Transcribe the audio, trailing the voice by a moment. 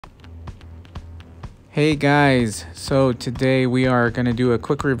Hey guys, so today we are going to do a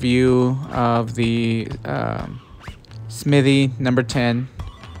quick review of the Smithey number 10.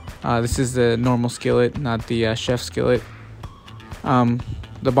 This is the normal skillet, not the chef skillet.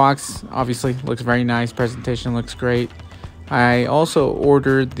 The box obviously looks very nice, presentation looks great. I also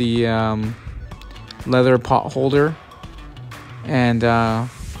ordered the leather pot holder, and I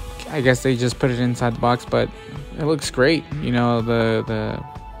guess they just put it inside the box, but it looks great. You know, the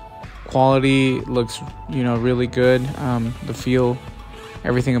quality looks, really good. The feel,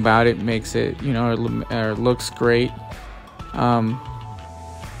 everything about it makes it, it looks great.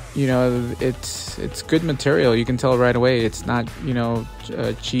 It's good material. You can tell right away it's not,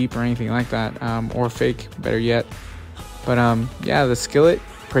 cheap or anything like that, or fake, better yet. But yeah, the skillet,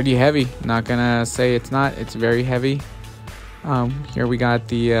 pretty heavy. Not gonna say it's not. It's very heavy. Here we got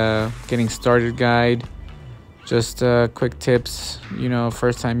the getting started guide. Just quick tips,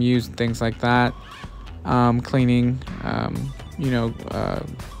 first time use, things like that. Cleaning,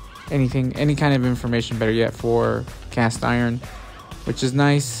 anything, any kind of information, better yet, for cast iron, which is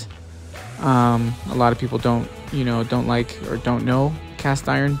nice. A lot of people don't like or don't know cast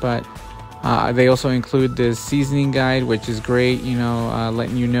iron, but they also include this seasoning guide, which is great,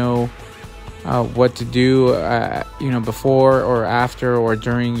 letting you know what to do, before or after or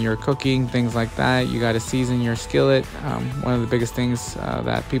during your cooking, things like that. You got to season your skillet. One of the biggest things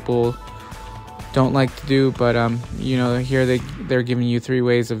that people don't like to do, but here they're giving you 3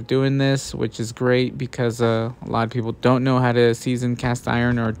 ways of doing this, which is great because a lot of people don't know how to season cast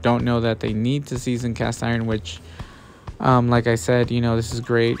iron or don't know that they need to season cast iron, which like I said, this is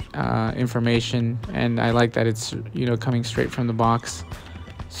great information, and I like that it's coming straight from the box.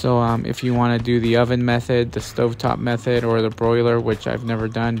 So if you want to do the oven method, the stovetop method, or the broiler, which I've never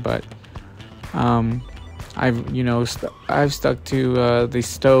done, but I've stuck to the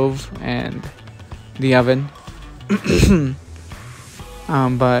stove and the oven.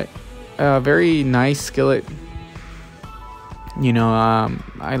 But a very nice skillet.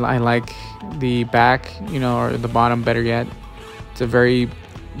 I like the back, or the bottom, better yet. It's a very,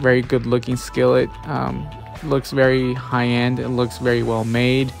 very good looking skillet. Looks very high-end. It looks very well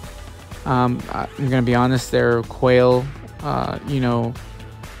made. I'm gonna be honest, their quail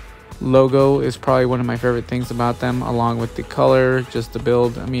logo is probably one of my favorite things about them, along with the color, just the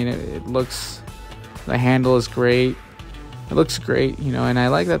build. I mean, it looks, the handle is great. It looks great, and I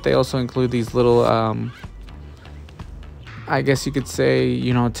like that they also include these little I guess you could say,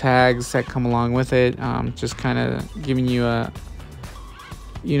 tags that come along with it, just kind of giving you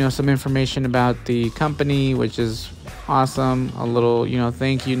some information about the company, which is awesome. A little,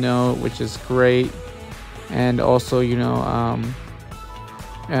 thank you note, which is great. And also,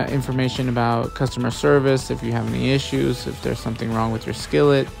 information about customer service, if you have any issues, if there's something wrong with your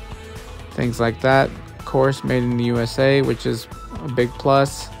skillet, things like that. Of course, made in the USA, which is a big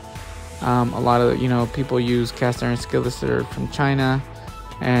plus. A lot of, people use cast iron skillets that are from China,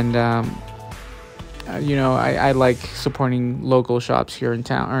 and I like supporting local shops here in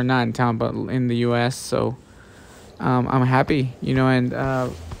town, or not in town, but in the US. So I'm happy, and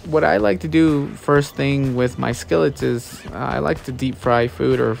what I like to do first thing with my skillets is I like to deep fry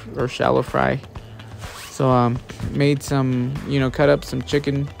food, or shallow fry. So made some, cut up some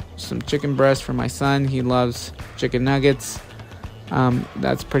chicken breast for my son. He loves chicken nuggets.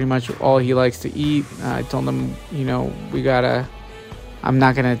 That's pretty much all he likes to eat. I told him, I'm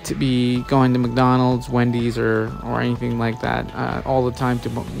not going to be going to McDonald's, Wendy's, or anything like that all the time to,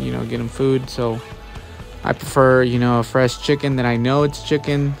 get him food. So I prefer, a fresh chicken that I know it's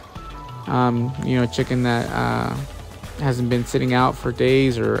chicken, chicken that hasn't been sitting out for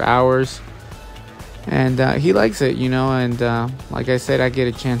days or hours. And he likes it, and like I said, I get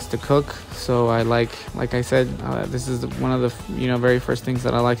a chance to cook. So I like I said, this is one of the, very first things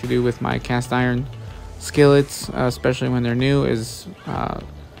that I like to do with my cast iron skillets, especially when they're new, is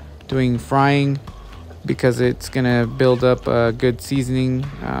doing frying, because it's gonna build up a good seasoning.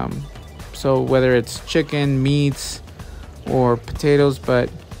 So whether it's chicken, meats, or potatoes,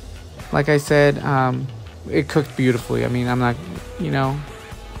 but like I said, it cooked beautifully. I mean, I'm not,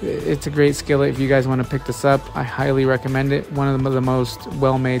 it's a great skillet. If you guys want to pick this up, I highly recommend it. One of the most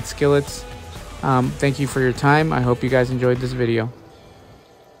well-made skillets. Thank you for your time. I hope you guys enjoyed this video.